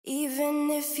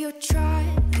Even if you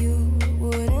tried, you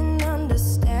wouldn't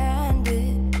understand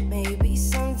it. Maybe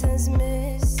something's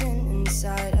missing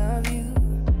inside of you.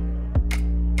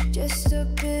 Just a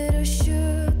bit of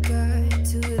sugar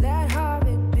to that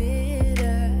horrid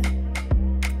bitter.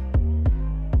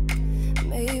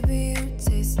 Maybe you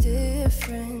taste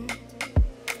different.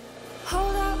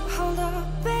 Hold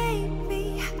up,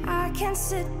 baby. I can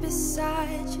sit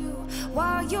beside you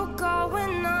while you're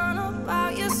going on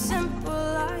about your simple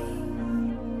life.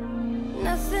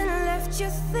 Nothing left you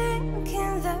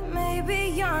thinking that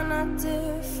maybe you're not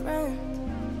different.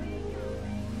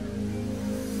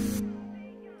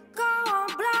 Go on,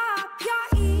 blow up your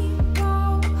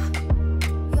ego,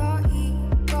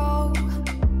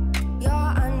 your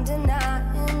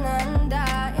undenying,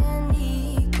 undying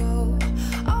ego.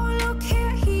 Oh, look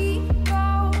here he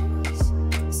goes,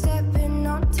 stepping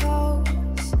on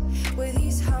toes with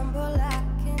his humble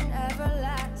and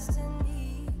everlasting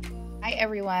ego. Hi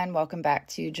everyone, welcome back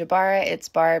to Jabara. It's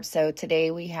Barb. So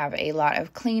today we have a lot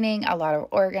of cleaning, a lot of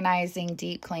organizing,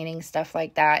 deep cleaning, stuff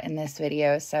like that in this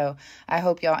video. So I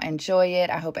hope y'all enjoy it.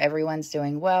 I hope everyone's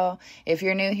doing well. If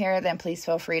you're new here, then please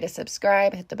feel free to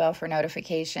subscribe, hit the bell for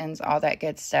notifications, all that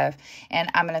good stuff. And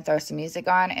I'm going to throw some music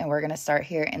on and we're going to start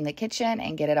here in the kitchen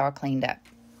and get it all cleaned up.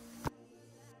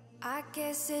 I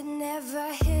guess it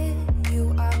never hit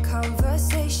you. Our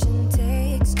conversation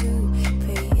takes two,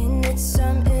 paying it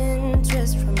some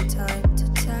interest from time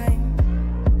to time.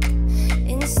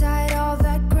 Inside all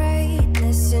that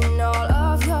greatness and all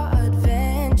of your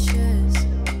adventures,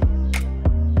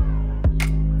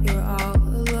 you're all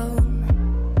alone.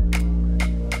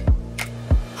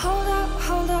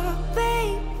 Hold up,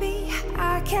 baby.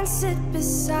 I can sit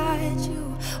beside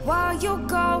you while you're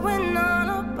going on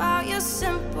about your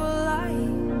simple life.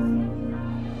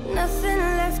 Nothing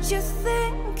left you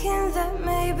thinking that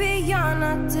maybe you're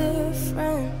not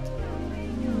different.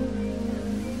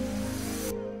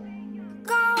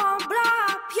 Go on, blow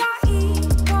up your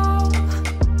ego,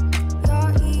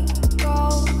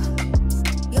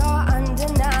 your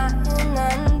undenying,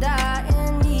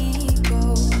 undying ego.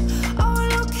 Oh,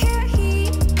 look here he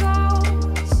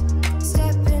goes,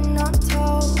 stepping on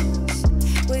toes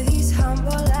with his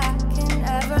humble and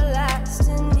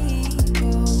everlasting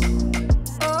ego.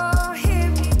 Oh,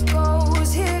 here he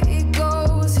goes, here he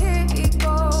goes, here he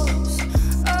goes.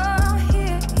 Oh,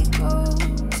 here he goes,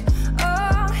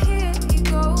 oh, here he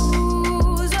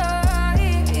goes, oh,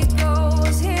 here he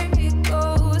goes, here he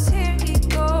goes, here he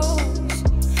goes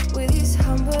with his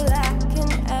humble and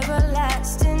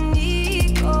everlasting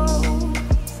ego.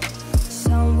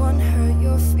 Someone hurt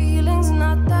your feelings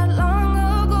not that long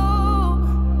ago,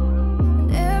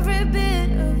 and every bit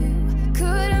of you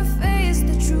couldn't face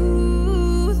the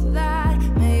truth that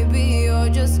maybe you're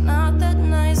just not that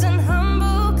nice and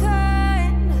humble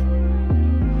kind.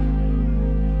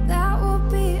 That would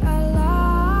be a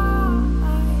lie.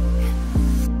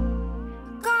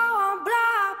 Go on, blow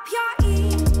up your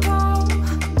ego,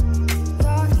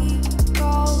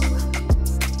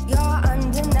 your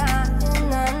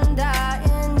undenying,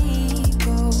 undying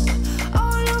ego.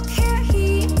 Oh, look here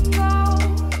he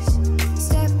goes,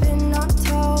 stepping on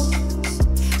toes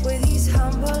with his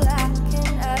humble and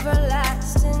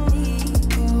everlasting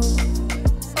ego.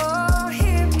 Oh,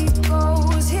 here he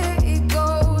goes, here he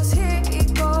goes, here he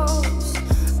goes.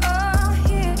 Oh,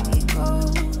 here he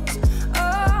goes,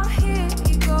 oh, here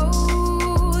he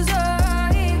goes, oh,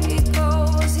 here he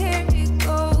goes, here he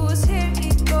goes, here he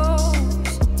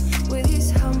goes with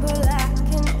his humble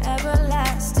and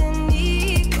everlasting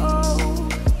ego.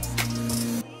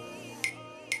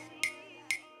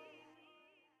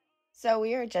 So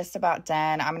we are just about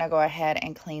done. I'm going to go ahead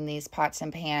and clean these pots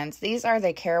and pans. These are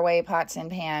the Caraway pots and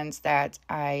pans that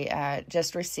I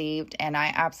just received, and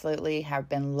I absolutely have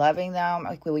been loving them.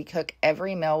 Like, we cook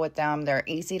every meal with them. They're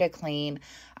easy to clean.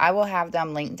 I will have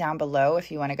them linked down below if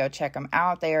you want to go check them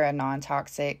out. They are a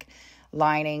non-toxic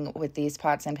lining with these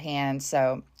pots and pans,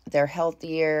 so they're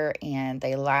healthier and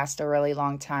they last a really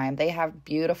long time. They have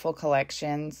beautiful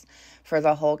collections for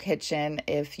the whole kitchen.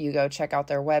 If you go check out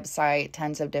their website,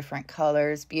 tons of different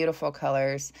colors, beautiful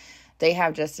colors. They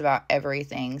have just about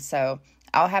everything. So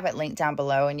I'll have it linked down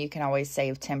below, and you can always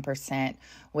save 10%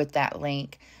 with that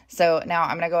link. So now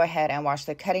I'm going to go ahead and wash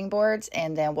the cutting boards,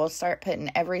 and then we'll start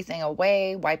putting everything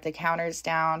away, wipe the counters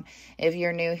down. If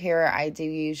you're new here, I do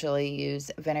usually use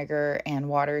vinegar and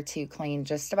water to clean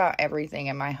just about everything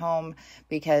in my home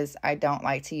because I don't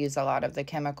like to use a lot of the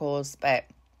chemicals, but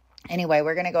Anyway,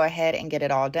 we're going to go ahead and get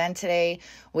it all done today.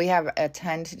 We have a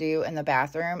ton to do in the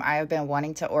bathroom. I have been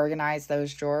wanting to organize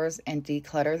those drawers and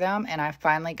declutter them, and I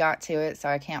finally got to it, so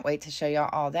I can't wait to show y'all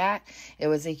all that. It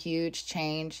was a huge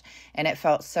change, and it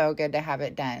felt so good to have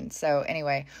it done. So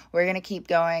anyway, we're going to keep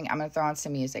going. I'm going to throw on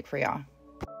some music for y'all.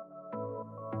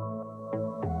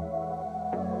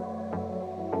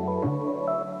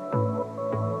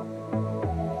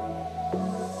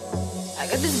 I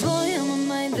got this boy on my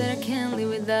mind that I can't live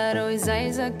without. Oh, his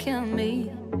eyes are killing me.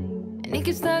 And he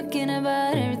keeps talking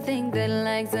about everything that he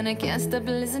likes, and I can't stop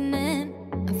listening.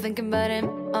 I'm thinking about him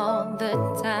all the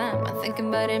time. I'm thinking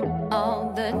about him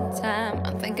all the time.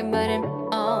 I'm thinking about him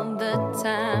all the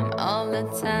time, all the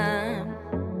time.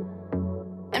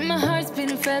 And my heart's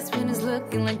beating fast when he's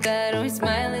looking like that. Oh, his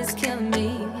smile is killing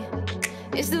me.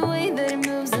 It's the way that he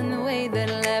moves and the way that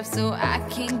he laughs, so I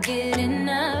can't get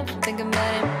enough. Think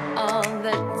about him all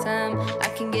the time. I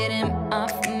can't get him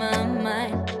off my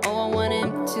mind. Oh, I want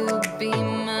him to be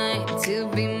mine, to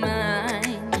be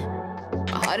mine.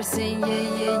 My heart is saying yeah,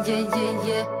 yeah, yeah, yeah,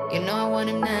 yeah. You know I want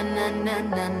him now, now, now,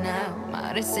 now, now. My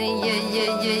heart is saying yeah,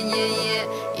 yeah, yeah, yeah, yeah,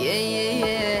 yeah, yeah,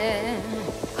 yeah.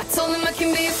 I told him I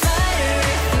can be a fighter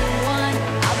if you want.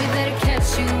 I'll be there to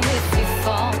catch you if you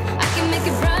fall. I can make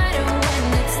it brighter when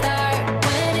it's dark,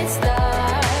 when it's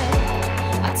dark.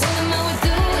 I told him I would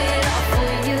do it all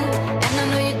for you, and I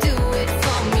know you do it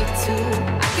for me too.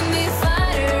 I can be a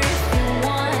fighter if you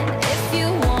want, if you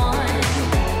want.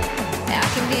 I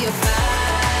can be a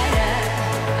fighter.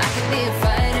 I can be a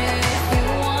fighter if you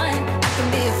want. I can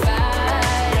be a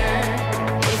fighter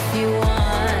if you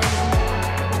want.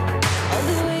 All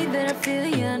the way that I feel,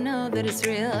 yeah, I know that it's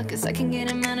real, 'cause I can get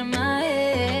him out of my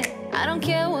head. I don't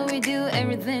care what we do,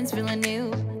 everything's feeling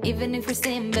new, even if we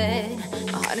stay in bed.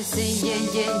 My heart is saying yeah,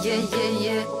 yeah, yeah, yeah,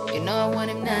 yeah. You know I want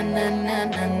him now, now, now,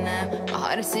 now, now. My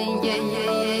heart is saying yeah,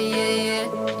 yeah, yeah, yeah, yeah,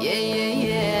 yeah, yeah,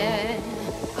 yeah.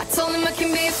 I told him I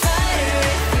can be a fighter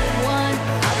if you want.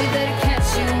 I'll be there to catch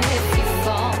you if you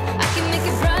fall. I can make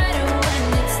it brighter when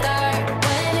it's dark,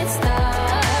 when it's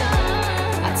dark.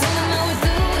 I told him I would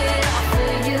do it all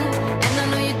for you, and I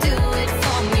know you do it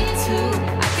for me too.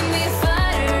 I can be a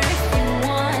fighter if you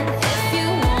want, if you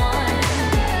want.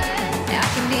 Yeah, I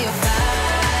can be a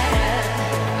fighter.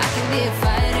 I can be a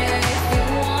fighter if you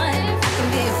want. I can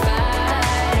be a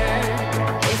fighter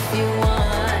if you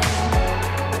want.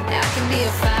 Yeah, I can be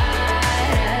a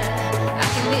fighter. I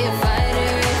can be a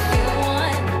fighter if you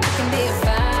want. I can be a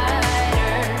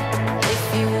fighter if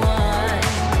you want.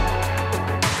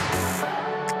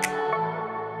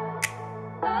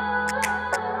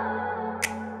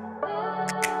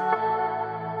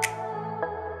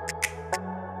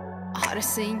 My heart is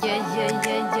saying yeah, yeah,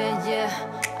 yeah, yeah, yeah.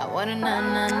 I wanna now,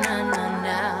 now, now, now,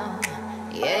 now.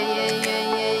 Yeah, yeah, yeah,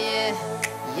 yeah, yeah,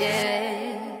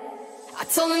 yeah. I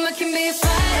told him I can be a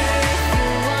fighter if you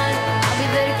want. I'll be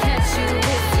there to catch you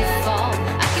if you fall.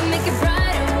 I can make it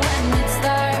brighter when it's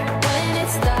dark, when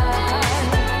it's dark.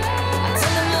 I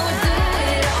told him I would do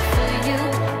it all for you,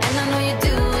 and I know you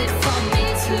do it for me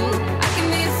too. I can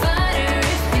be a fighter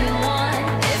if you want,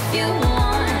 if you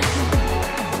want.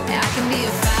 Yeah, I can be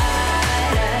a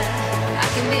fighter. I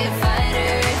can be a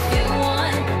fighter if you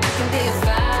want. I can be a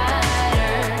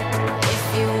fighter if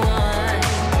you want.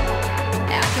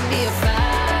 Yeah, I can be a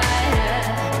fighter.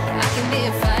 I can be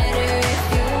a fighter if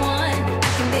you want. I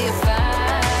can be a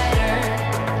fighter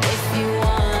if you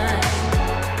want.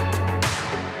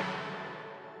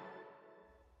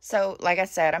 So, like I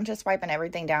said, I'm just wiping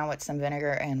everything down with some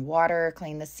vinegar and water,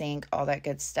 clean the sink, all that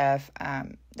good stuff.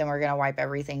 Then we're going to wipe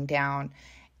everything down,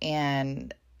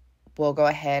 and we'll go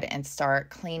ahead and start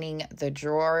cleaning the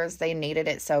drawers. They needed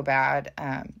it so bad.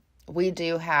 We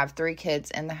do have 3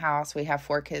 kids in the house. We have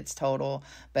 4 kids total,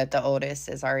 but the oldest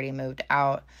is already moved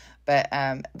out. But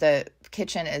the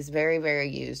kitchen is very, very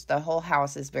used. The whole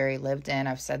house is very lived in.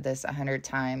 I've said this 100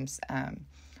 times.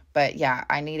 But yeah,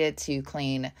 I needed to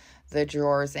clean the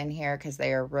drawers in here because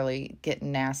they are really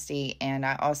getting nasty. And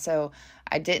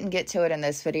I didn't get to it in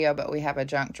this video, but we have a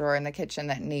junk drawer in the kitchen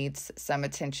that needs some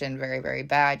attention very, very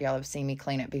bad. Y'all have seen me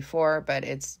clean it before, but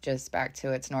it's just back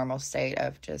to its normal state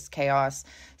of just chaos.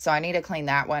 So I need to clean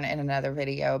that one in another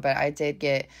video, but I did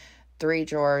get 3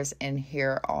 drawers in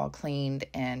here all cleaned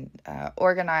and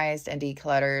organized and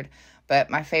decluttered. But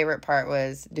my favorite part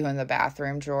was doing the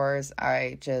bathroom drawers.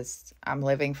 I'm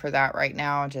living for that right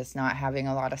now. Just not having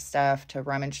a lot of stuff to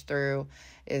rummage through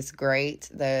is great.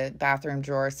 The bathroom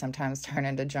drawers sometimes turn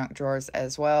into junk drawers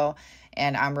as well.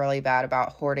 And I'm really bad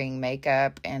about hoarding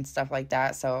makeup and stuff like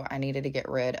that. So I needed to get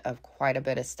rid of quite a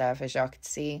bit of stuff, as y'all can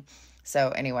see. So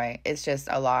anyway, it's just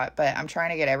a lot, but I'm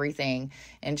trying to get everything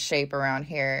in shape around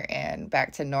here and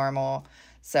back to normal.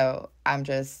 So I'm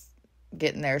just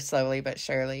getting there slowly but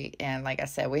surely. And like I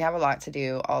said, we have a lot to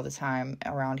do all the time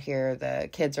around here. The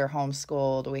kids are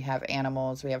homeschooled. We have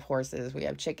animals. We have horses. We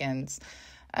have chickens.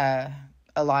 A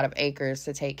lot of acres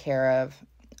to take care of.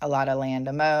 A lot of land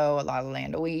to mow. A lot of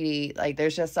land to weed eat. Like,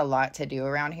 there's just a lot to do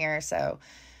around here. So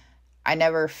I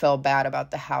never feel bad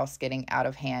about the house getting out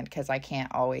of hand because I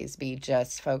can't always be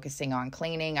just focusing on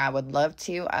cleaning. I would love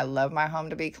to. I love my home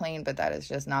to be clean, but that is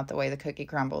just not the way the cookie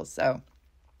crumbles. So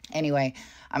anyway,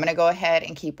 I'm going to go ahead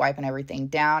and keep wiping everything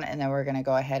down, and then we're going to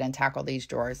go ahead and tackle these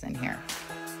drawers in here.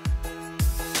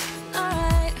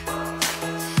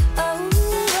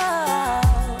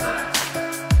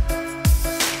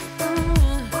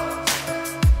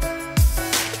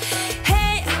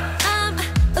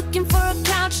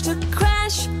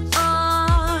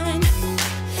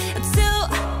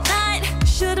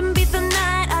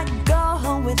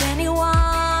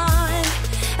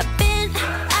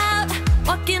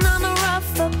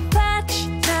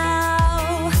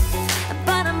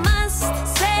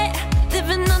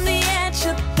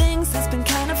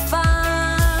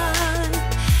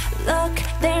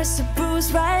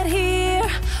 Right here,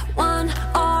 one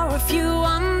or a few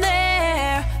on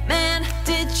there. Man,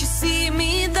 did you see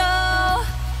me though?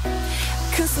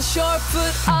 'Cause I sure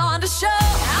put on the show.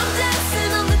 I'm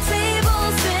dancing on the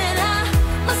tables and I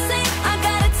must say I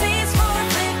got a taste for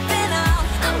flipping out.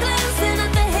 I'm glancing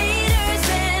at the haters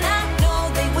and I know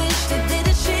they wish they did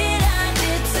the shit I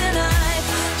did tonight.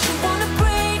 You wanna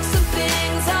break some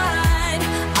things, alright.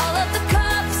 All of the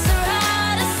cups are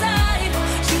out of sight.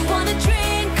 You wanna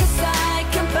drink 'cause I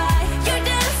can buy. You're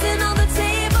dancing on the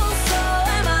table, so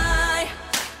am I.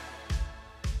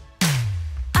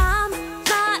 I'm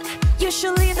not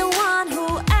usually the one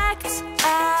who acts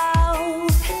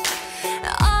out.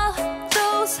 All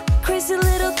those crazy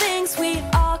little things we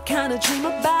all kind of dream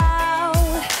about.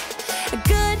 A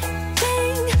good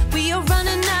thing we are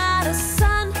running out of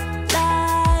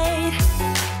sunlight.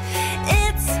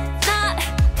 It's not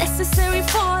necessary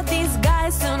for these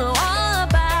guys to know all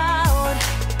about.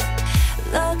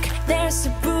 Look, there's a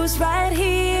bruise right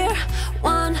here,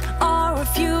 one or a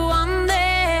few on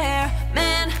there.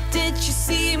 Man, did you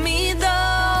see me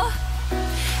though?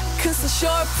 'Cause I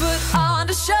sure put on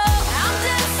the show. I'm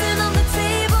dancing on the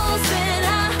tables and I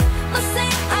must say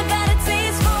I got a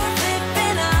taste for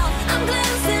flipping out. I'm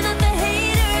glancing at the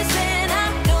haters and I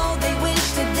know they wish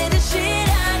they did the shit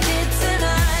I did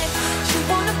tonight. You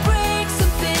wanna break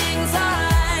some things,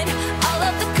 alright. All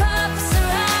of the cups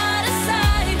are out of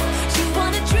sight. You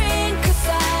wanna drink 'cause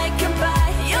I can buy.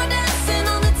 You're dancing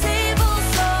on the table,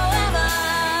 so am I.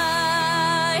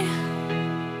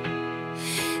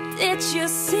 Did you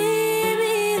see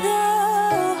me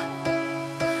though?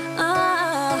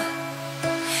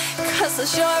 'Cause I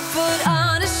sure put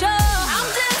on a show. I'm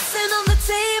dancing on the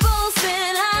tables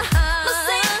and I must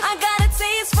say I got a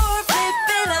taste for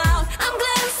flipping out. I'm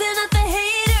glancing at the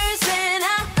haters and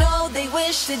I know they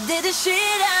wish they did the shit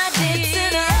I did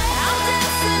tonight. I'm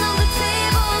dancing on the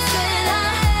tables and I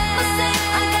must say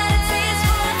I got a taste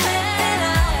for flipping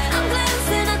out. I'm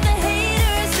glancing at the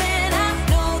haters and I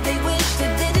know they wish they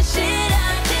did the shit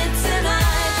I did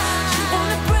tonight. You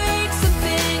wanna break some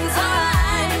things,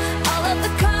 alright. All of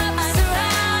the cups are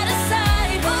out of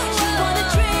sight. You wanna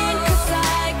drink 'cause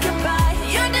I can buy.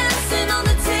 You're dancing on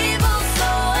the table, so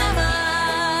am I.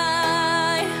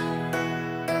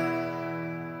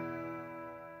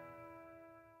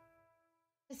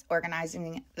 Just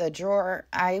organizing the drawer.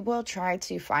 I will try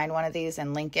to find one of these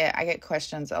and link it. I get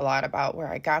questions a lot about where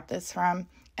I got this from,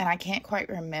 and I can't quite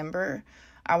remember.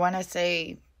 I want to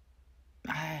say,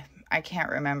 I can't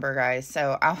remember, guys,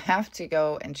 so I'll have to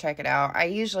go and check it out. I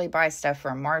usually buy stuff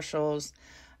from Marshall's,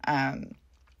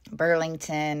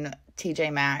 Burlington,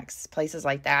 TJ Maxx, places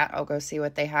like that. I'll go see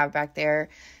what they have back there.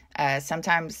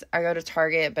 Sometimes I go to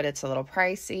Target, but it's a little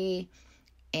pricey.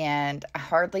 And I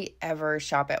hardly ever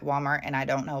shop at Walmart, and I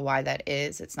don't know why that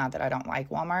is. It's not that I don't like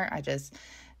Walmart. I just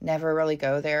never really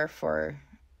go there for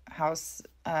house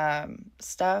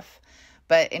stuff.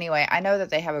 But anyway, I know that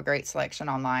they have a great selection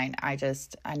online. I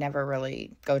never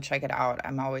really go check it out.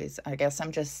 I guess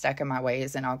I'm just stuck in my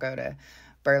ways, and I'll go to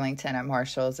Burlington and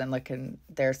Marshall's and look in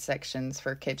their sections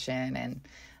for kitchen and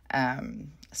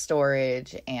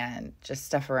storage and just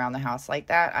stuff around the house like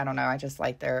that. I don't know. I just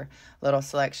like their little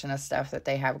selection of stuff that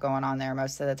they have going on there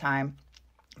most of the time.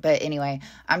 But anyway,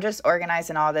 I'm just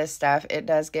organizing all this stuff. It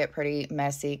does get pretty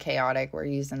messy, chaotic. We're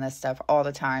using this stuff all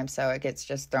the time, so it gets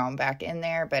just thrown back in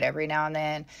there. But every now and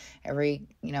then, every,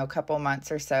 couple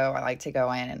months or so, I like to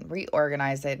go in and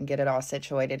reorganize it and get it all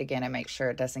situated again and make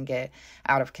sure it doesn't get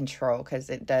out of control,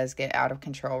 because it does get out of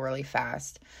control really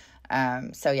fast.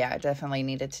 So yeah, I definitely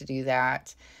needed to do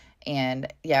that.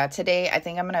 And yeah, today I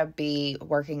think I'm going to be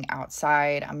working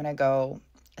outside. I'm going to go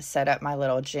set up my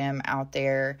little gym out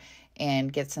there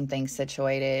and get some things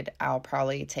situated. I'll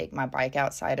probably take my bike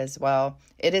outside as well.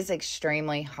 It is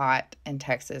extremely hot in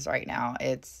Texas right now.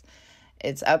 It's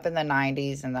up in the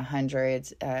 90s and the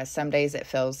hundreds. Some days it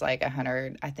feels like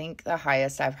 100. I think the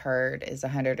highest I've heard is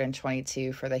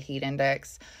 122 for the heat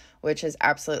index, which is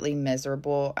absolutely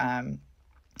miserable.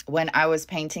 When I was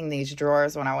painting these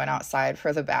drawers, when I went outside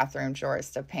for the bathroom drawers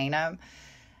to paint them,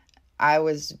 I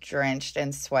was drenched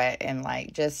in sweat in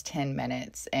like just 10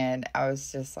 minutes. And I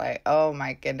was just like, oh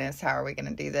my goodness, how are we going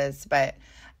to do this? But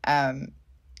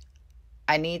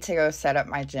I need to go set up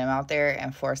my gym out there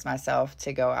and force myself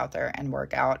to go out there and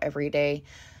work out every day.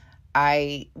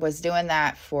 I was doing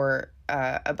that for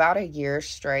about a year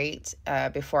straight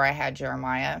before I had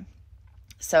Jeremiah.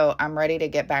 So I'm ready to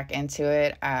get back into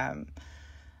it.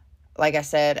 Like I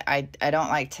said, I don't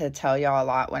like to tell y'all a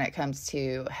lot when it comes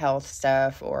to health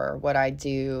stuff or what I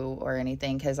do or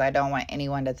anything, because I don't want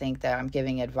anyone to think that I'm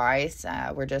giving advice.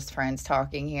 We're just friends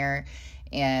talking here.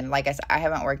 And like I said, I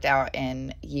haven't worked out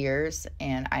in years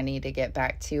and I need to get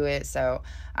back to it. So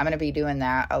I'm going to be doing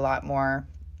that a lot more.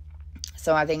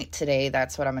 So I think today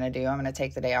that's what I'm going to do. I'm going to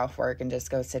take the day off work and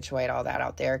just go situate all that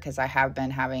out there, because I have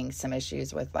been having some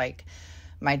issues with like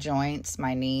my joints,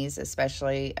 my knees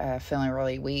especially, feeling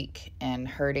really weak and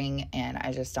hurting, and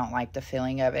I just don't like the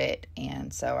feeling of it.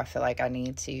 And so I feel like I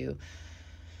need to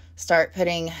start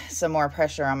putting some more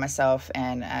pressure on myself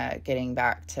and getting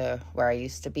back to where I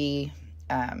used to be,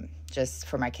 just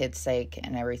for my kids' sake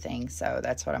and everything. So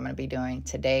that's what I'm going to be doing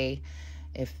today,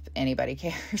 if anybody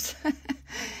cares.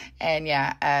 And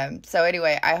yeah, so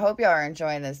anyway, I hope y'all are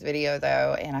enjoying this video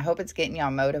though, and I hope it's getting y'all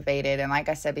motivated. And like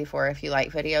I said before, if you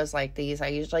like videos like these, I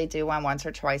usually do one once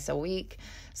or twice a week,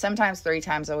 sometimes 3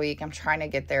 times a week. I'm trying to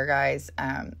get there, guys.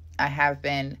 I have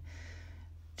been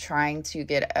trying to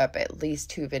get up at least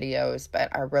 2 videos,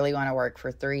 but I really want to work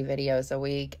for 3 videos a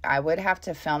week. I would have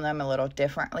to film them a little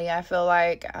differently. I feel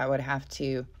like I would have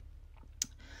to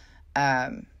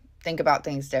think about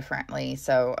things differently.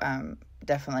 So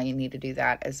definitely need to do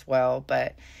that as well.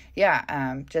 But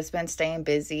yeah, just been staying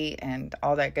busy and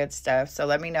all that good stuff. So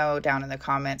let me know down in the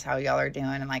comments how y'all are doing.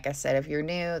 And like I said, if you're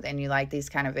new and you like these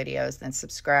kind of videos, then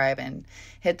subscribe and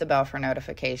hit the bell for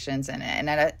notifications. And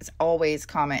as always,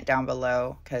 comment down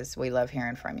below, because we love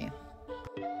hearing from you.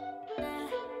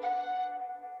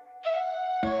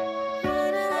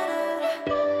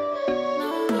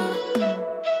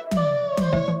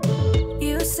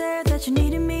 You said that you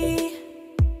needed me,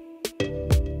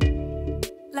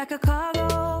 like a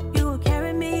cargo, you will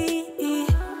carry me.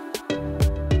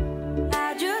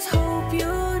 I just hope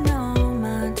you know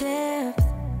my depth,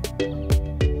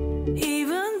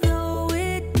 even though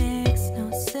it makes no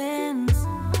sense.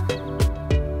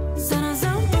 Sometimes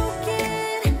I'm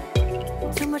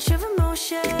broken, too much of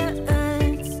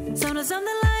emotions. Sometimes I'm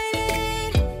the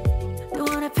lightning, don't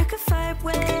wanna pick a fight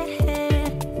with.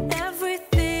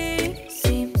 Everything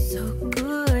seems so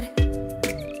good.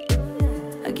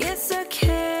 I guess I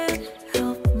can't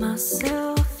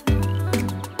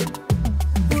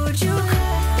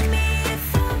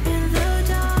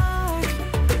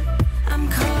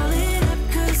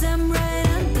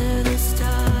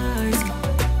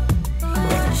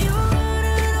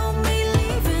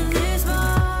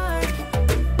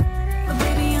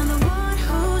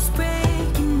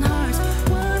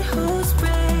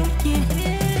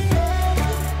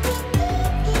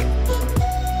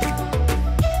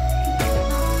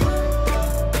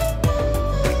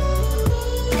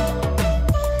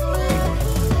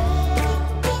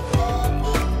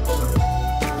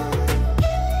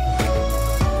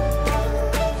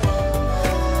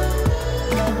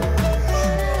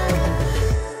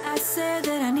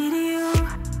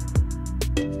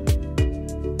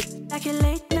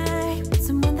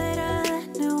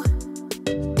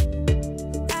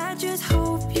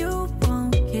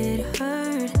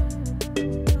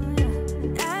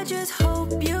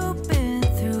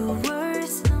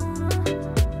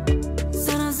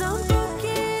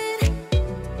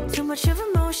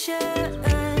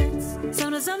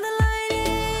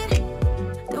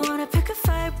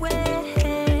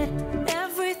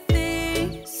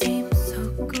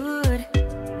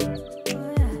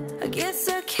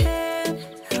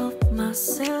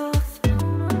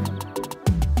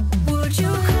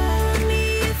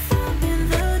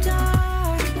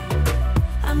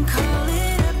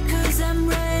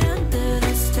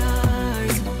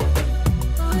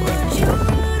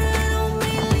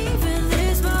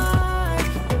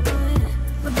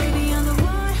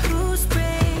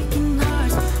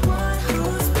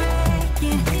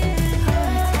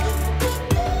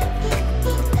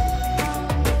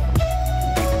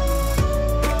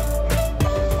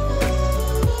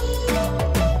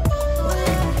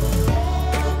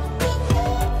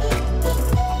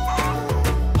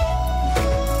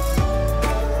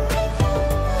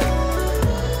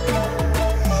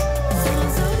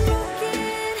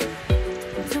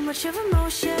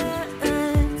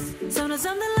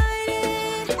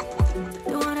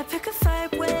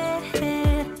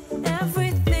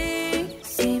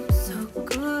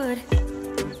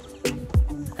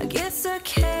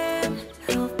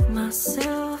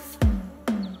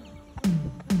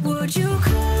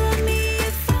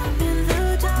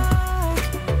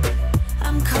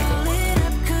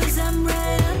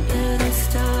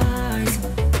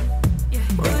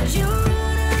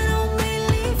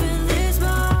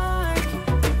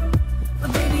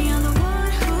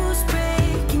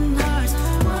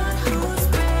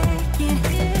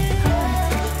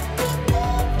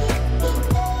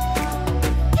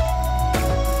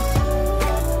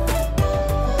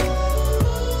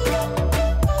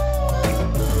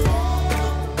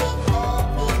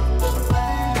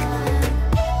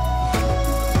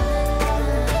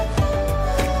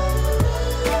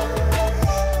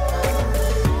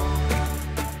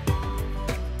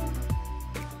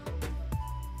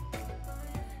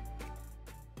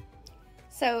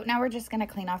So now we're just going to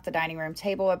clean off the dining room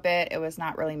table a bit. It was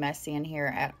not really messy in here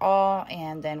at all.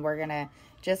 And then we're going to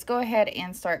just go ahead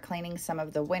and start cleaning some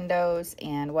of the windows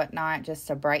and whatnot just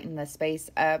to brighten the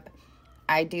space up.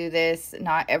 I do this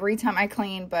not every time I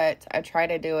clean, but I try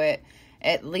to do it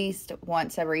at least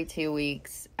once every 2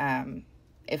 weeks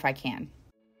if I can.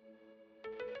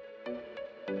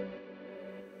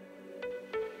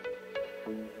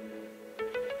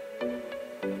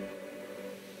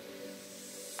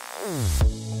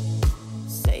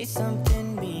 Say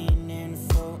something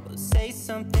meaningful, say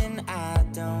something I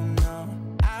don't know.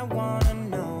 I wanna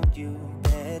know you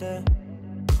better.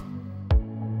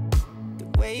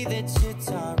 The way that you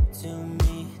talk to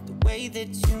me, the way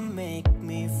that you make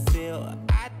me feel,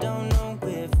 I don't know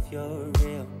if you're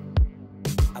real.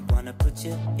 I wanna put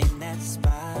you in that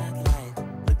spotlight,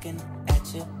 looking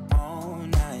at you all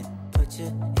night. Put you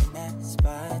in that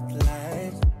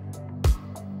spotlight.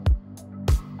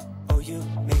 Oh, you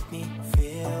make me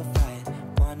feel right.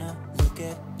 Wanna look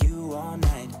at you all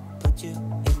night. Put you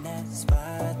in that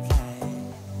spotlight.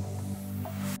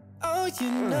 Oh, you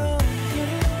know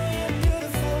you're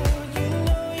beautiful. You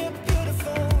know you're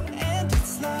beautiful. And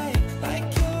it's like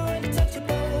you're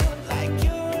untouchable. Like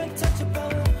you're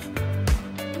untouchable.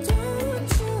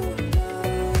 Don't you know?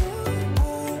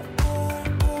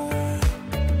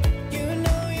 You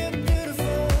know you're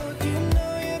beautiful. You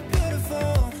know you're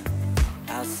beautiful.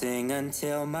 I'll sing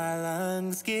until my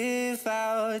lungs give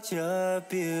out. You're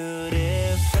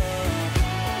beautiful.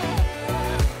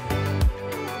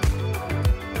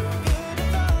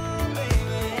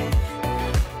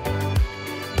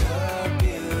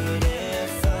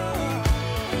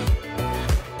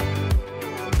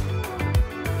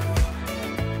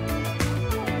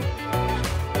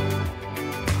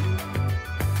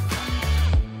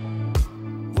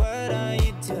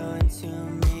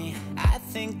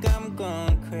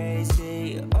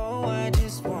 Crazy, oh, I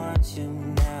just want you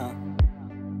now.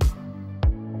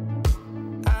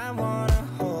 I wanna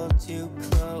hold you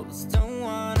close, don't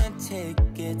wanna take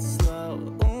it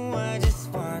slow. Oh, I just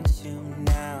want you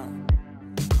now.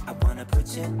 I wanna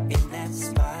put you in that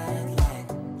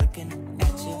spotlight, looking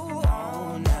at you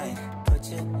all night. Put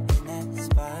you in that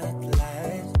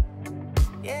spotlight.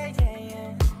 Yeah, yeah,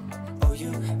 yeah. Oh,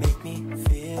 you make me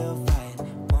feel right.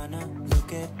 Wanna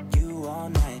look at you all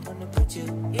night. Wanna put you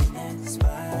in that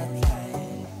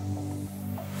spotlight.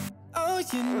 Oh,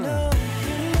 you know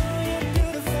you're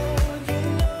beautiful. You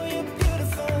know you're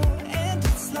beautiful. And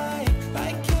it's like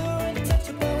you're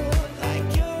untouchable. Like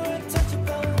you're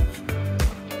untouchable.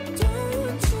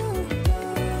 Don't you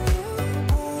know?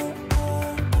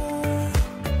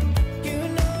 You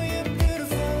know you're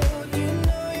beautiful. You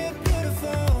know you're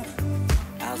beautiful.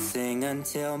 I'll sing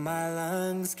until my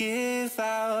lungs give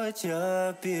out.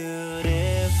 You're beautiful.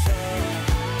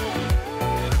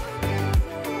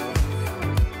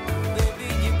 Baby,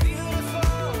 you're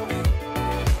beautiful.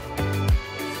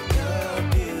 You're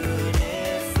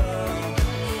beautiful.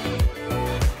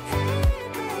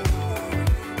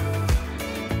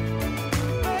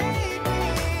 Baby,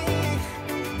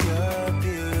 you're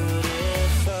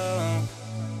beautiful.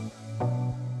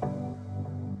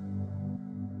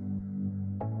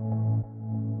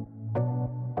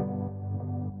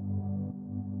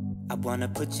 I wanna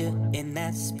put you in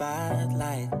that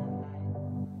spotlight,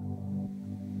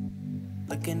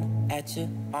 looking at you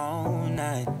all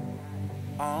night,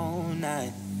 all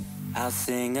night. I'll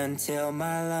sing until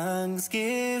my lungs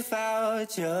give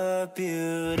out. You're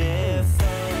beautiful.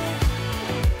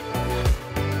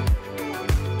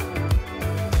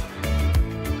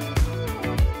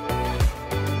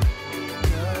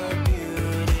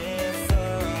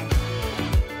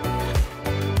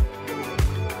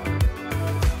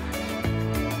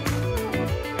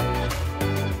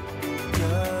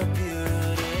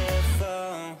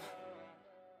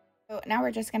 Now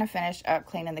we're just going to finish up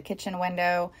cleaning the kitchen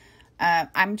window.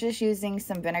 I'm just using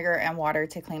some vinegar and water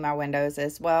to clean my windows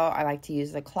as well. I like to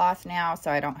use the cloth now so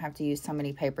I don't have to use so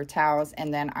many paper towels,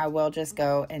 and then I will just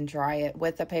go and dry it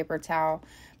with a paper towel,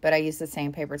 but I use the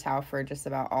same paper towel for just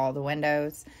about all the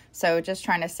windows. So just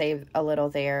trying to save a little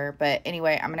there. But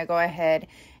anyway, I'm going to go ahead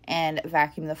and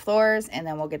vacuum the floors, and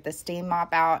then we'll get the steam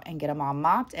mop out and get them all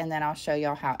mopped, and then I'll show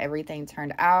y'all how everything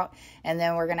turned out. And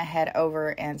then we're going to head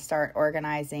over and start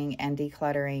organizing and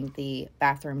decluttering the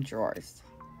bathroom drawers.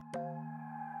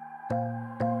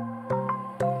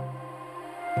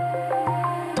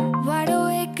 Wide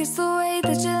awake is the way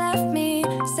that you left me,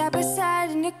 side by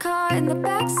side in your car in the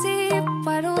backseat.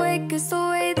 Wide awake is the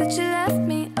way that you left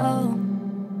me, oh.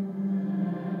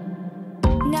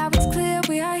 Now it's clear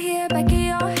we are here back at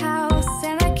your house,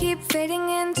 and I keep fading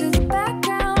into the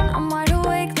background. I'm wide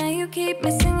awake, now you keep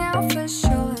missing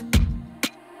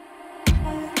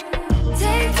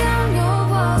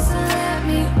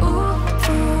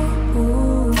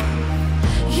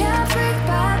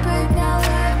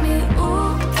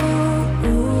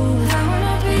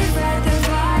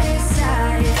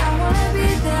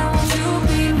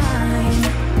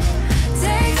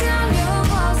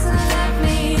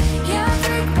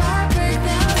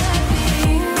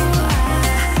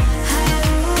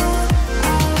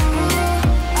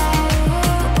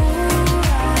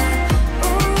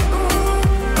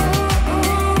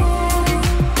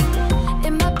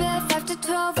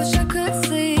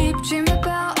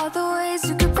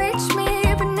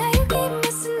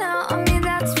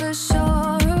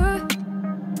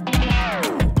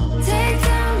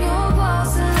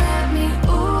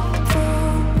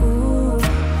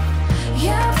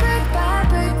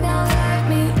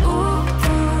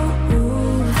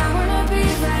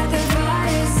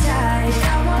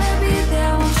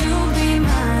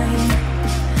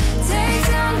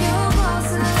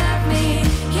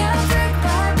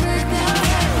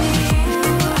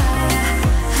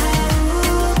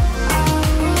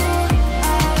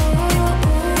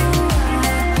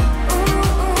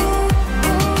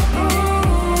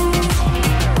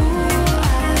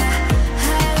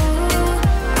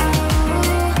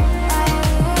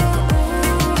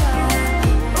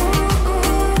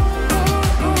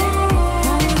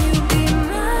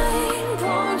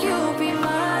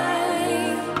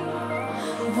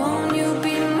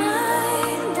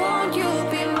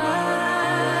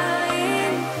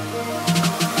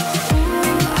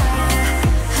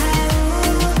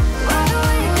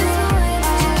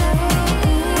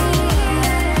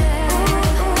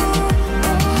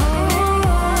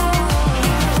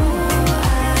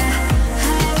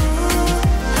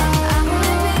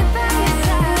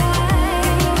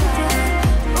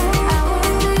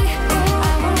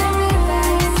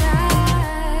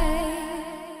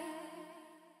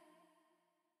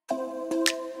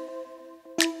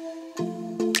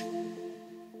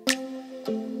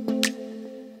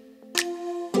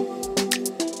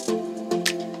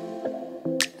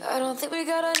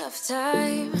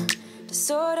time to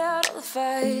sort out all the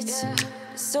fights,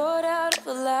 to sort out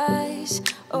all the lies.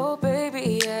 Oh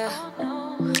baby, yeah.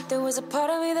 There was a part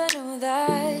of me that knew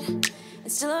that,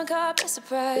 and still I'm caught by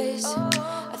surprise.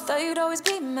 I thought you'd always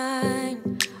be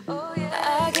mine.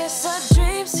 I guess our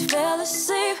dreams fell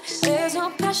asleep. There's no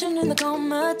passion in the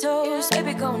comatose.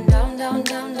 Baby going down, down,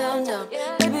 down, down, down.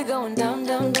 Baby going down,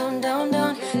 down, down, down,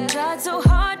 down. Tried so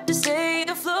hard to stay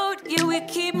afloat. Yeah, we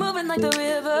keep moving like the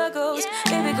river goes.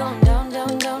 Baby going down,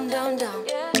 down, down, down, down.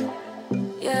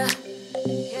 Yeah.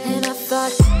 And I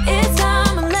thought, it's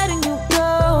time I'm letting you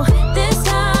go. This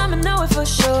time I know it for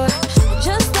sure.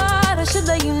 Just thought I should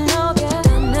let you know. Yeah,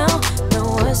 now, no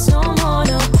words no more,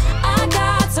 no. I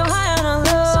got so high on a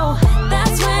low.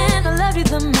 That's when I loved you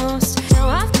the most. Now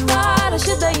I thought I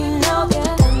should let you know.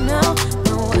 Yeah, now,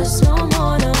 no words no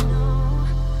more, no.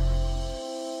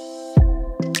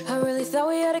 I really thought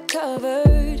we had it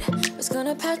covered. Was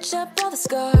gonna patch up all the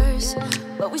scars,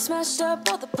 but we smashed up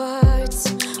all the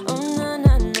parts. Oh, na,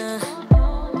 na, na.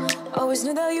 Always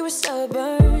knew that you were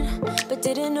stubborn, but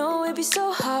didn't know it'd be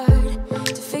so hard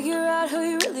to figure out who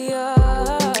you really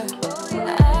are.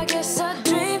 I guess our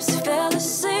dreams fell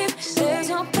asleep. There's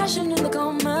no passion in the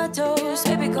comatose.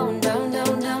 Baby going down,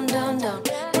 down, down, down, down.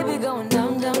 Baby going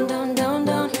down, down, down, down,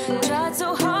 down. Tried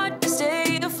so hard to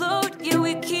stay afloat. Yeah,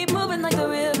 we keep moving like the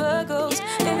river goes.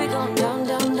 Baby going down,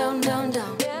 down, down, down,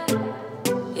 down.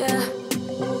 Yeah.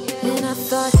 And I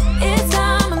thought, it's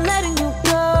time I'm letting you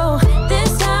go.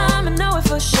 This time I know it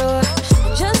for sure.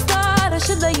 Just thought I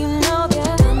should let you know.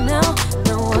 Yeah, now,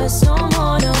 no words no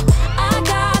more, no. I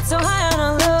got so high on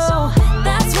a low.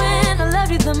 That's when I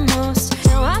loved you the most.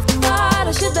 Now I thought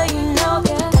I should let you know.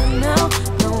 Yeah, now,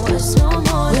 no words no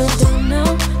more, no. We're done now,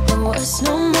 no words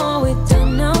no more. We're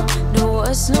done now, no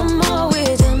words no more.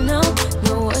 We're done now,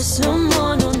 no words no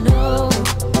more, no, no.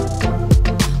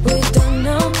 We're done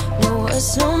now, no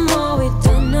words no more. We're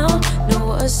done now, no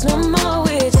words no more.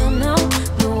 We're done now,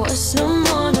 no words no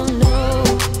more, no, no.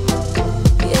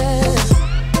 Yeah.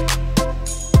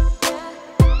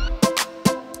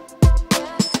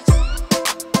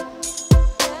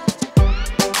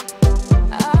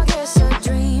 I guess our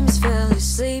dreams fell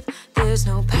asleep. There's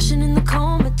no passion in the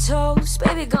comatose.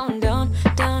 Baby going down,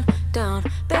 down, down.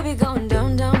 Baby going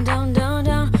down, down, down, down,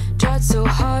 down. Tried so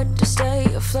hard to stay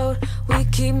afloat. We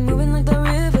keep moving like the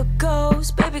river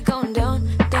goes. Baby going down,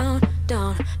 down,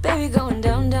 down. Baby going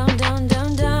down, down, down,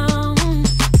 down, down.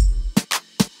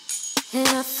 And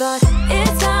I thought,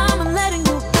 it's time I'm letting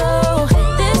you go.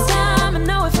 This time I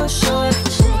know it for sure.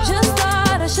 Just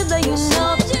thought I should let you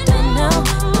know. And now,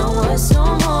 no words no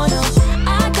more, no.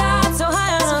 I got so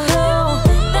high on a low.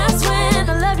 That's when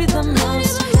I loved you the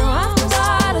most. Now I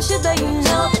thought I should let you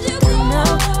know. And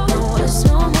now, no words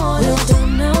no more, no. We're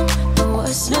done now, no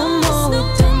words no more.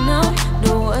 We're done now,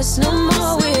 no words no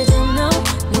more. We're done now,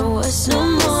 no words no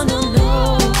more, no,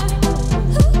 no.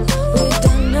 We're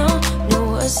done now, no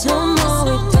words no more.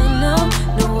 We're done now,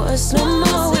 no words no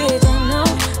more. We're done now,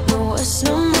 no words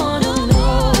no more, no,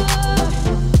 no.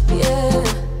 Yeah.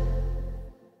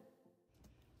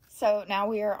 So now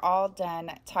we are all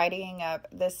done tidying up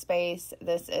this space.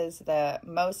 This is the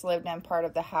most lived in part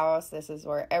of the house. This is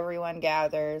where everyone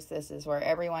gathers. This is where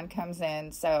everyone comes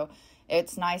in. So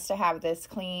it's nice to have this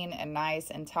clean and nice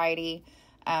and tidy.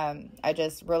 I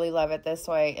just really love it this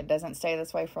way. It doesn't stay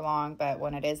this way for long, but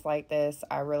when it is like this,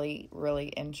 I really,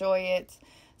 really enjoy it.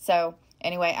 So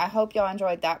anyway, I hope y'all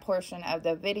enjoyed that portion of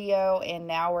the video. And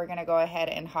now we're going to go ahead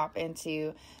and hop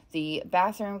into the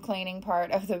bathroom cleaning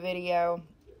part of the video.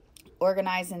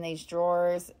 Organizing these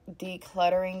drawers,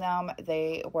 decluttering them.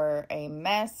 They were a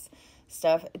mess.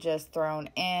 Stuff just thrown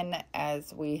in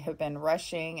as we have been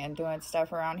rushing and doing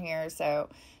stuff around here. So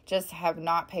just have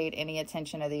not paid any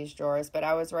attention to these drawers, but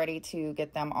I was ready to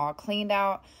get them all cleaned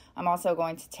out. I'm also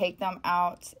going to take them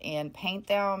out and paint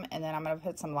them, and then I'm going to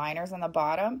put some liners on the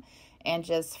bottom and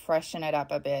just freshen it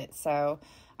up a bit. So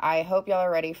I hope y'all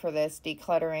are ready for this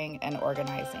decluttering and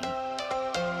organizing.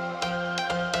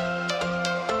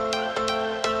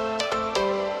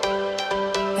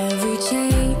 Every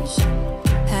change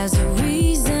has a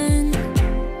reason.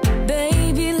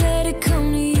 Baby, let it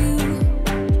come to you.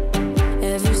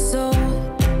 Every soul,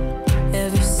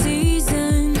 every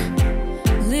season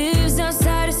lives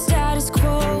outside of status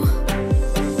quo.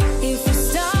 If we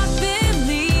stop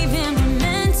believing we're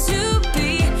meant to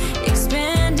be,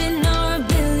 expanding our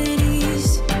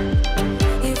abilities.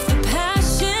 If the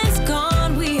passion's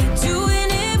gone, we are doing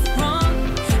it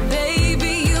wrong.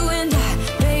 Baby, you and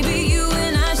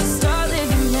I should start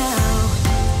living now.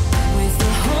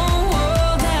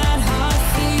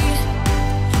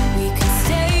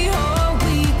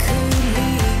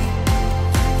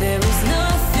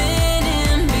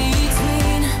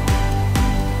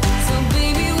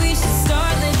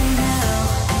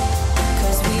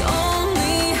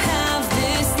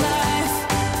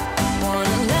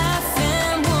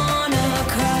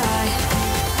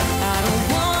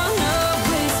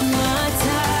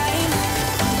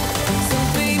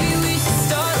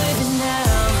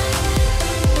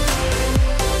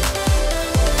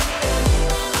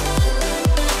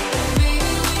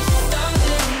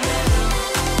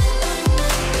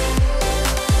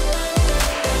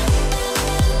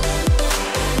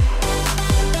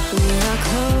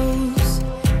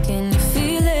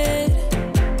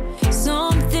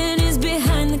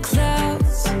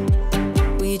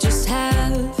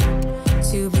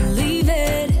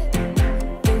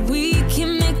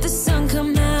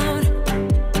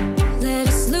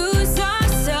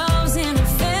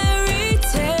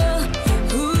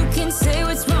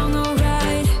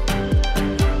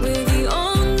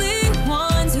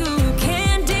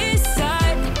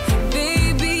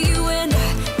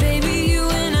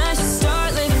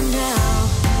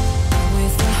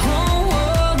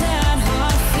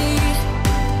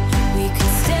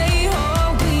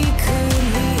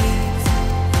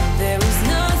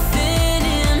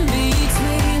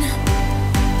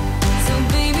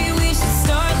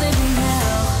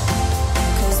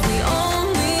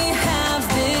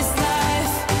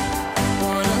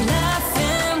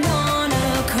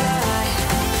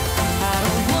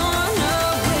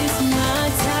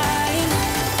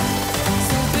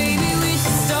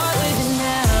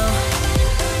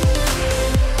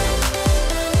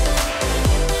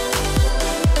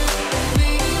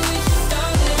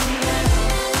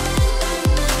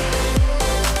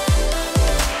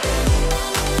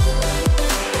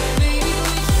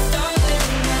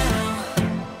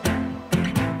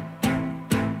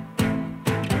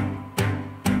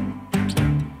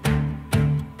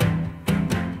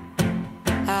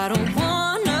 don't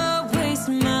wanna waste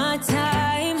my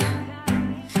time.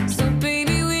 So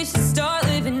baby, we should start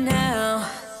living now.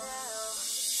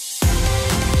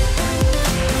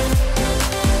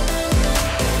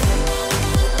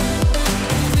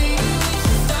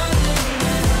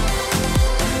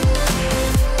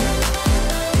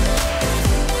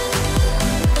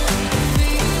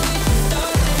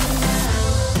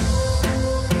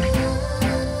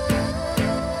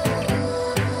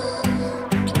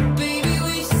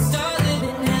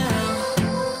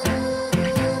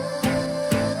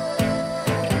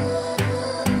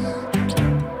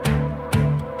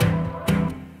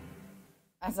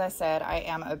 As I said, I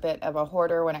am a bit of a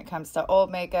hoarder when it comes to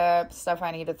old makeup, stuff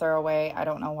I need to throw away. I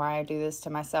don't know why I do this to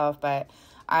myself, but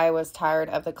I was tired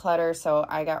of the clutter, so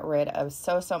I got rid of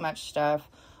so much stuff.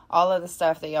 All of the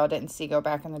stuff that y'all didn't see go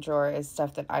back in the drawer is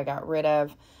stuff that I got rid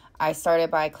of. I started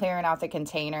by clearing out the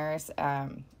containers,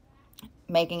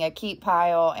 making a keep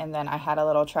pile, and then I had a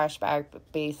little trash bag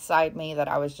beside me that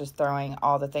I was just throwing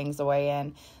all the things away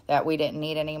in that we didn't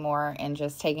need anymore, and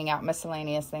just taking out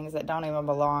miscellaneous things that don't even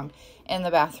belong in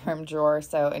the bathroom drawer.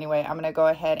 So anyway, I'm going to go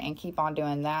ahead and keep on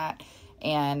doing that,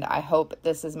 and I hope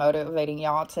this is motivating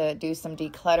y'all to do some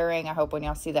decluttering. I hope when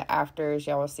y'all see the afters,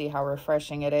 y'all will see how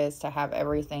refreshing it is to have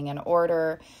everything in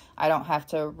order. I don't have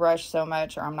to rush so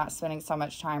much, or I'm not spending so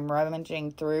much time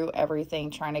rummaging through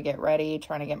everything, trying to get ready,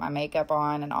 trying to get my makeup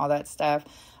on and all that stuff.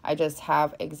 I just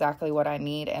have exactly what I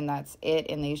need, and that's it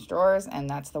in these drawers, and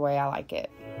that's the way I like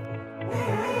it.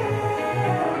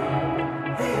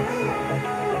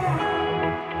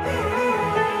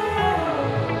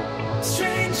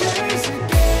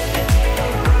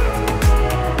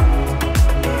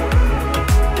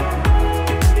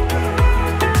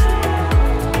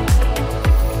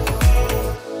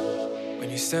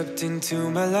 Stepped into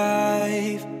my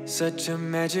life, such a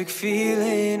magic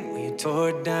feeling when you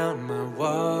tore down my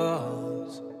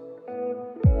walls.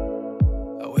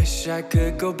 I wish I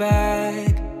could go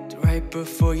back to right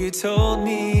before you told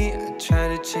me I'd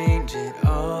try to change it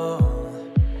all.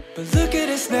 But look at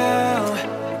us now,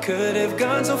 we could have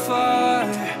gone so far.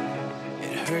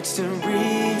 It hurts to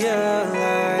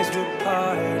realize we're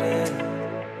parted.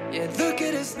 Yeah, look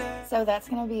at us now. So that's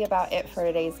going to be about it for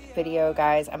today's video,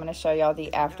 guys. I'm going to show y'all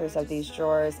the afters of these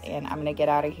drawers, and I'm going to get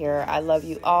out of here. I love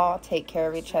you all. Take care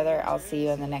of each other. I'll see you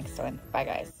in the next one. Bye,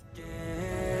 guys.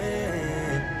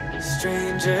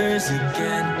 Strangers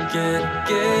again.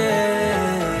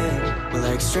 We're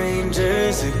like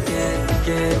strangers again.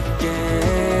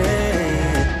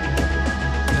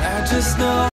 I just know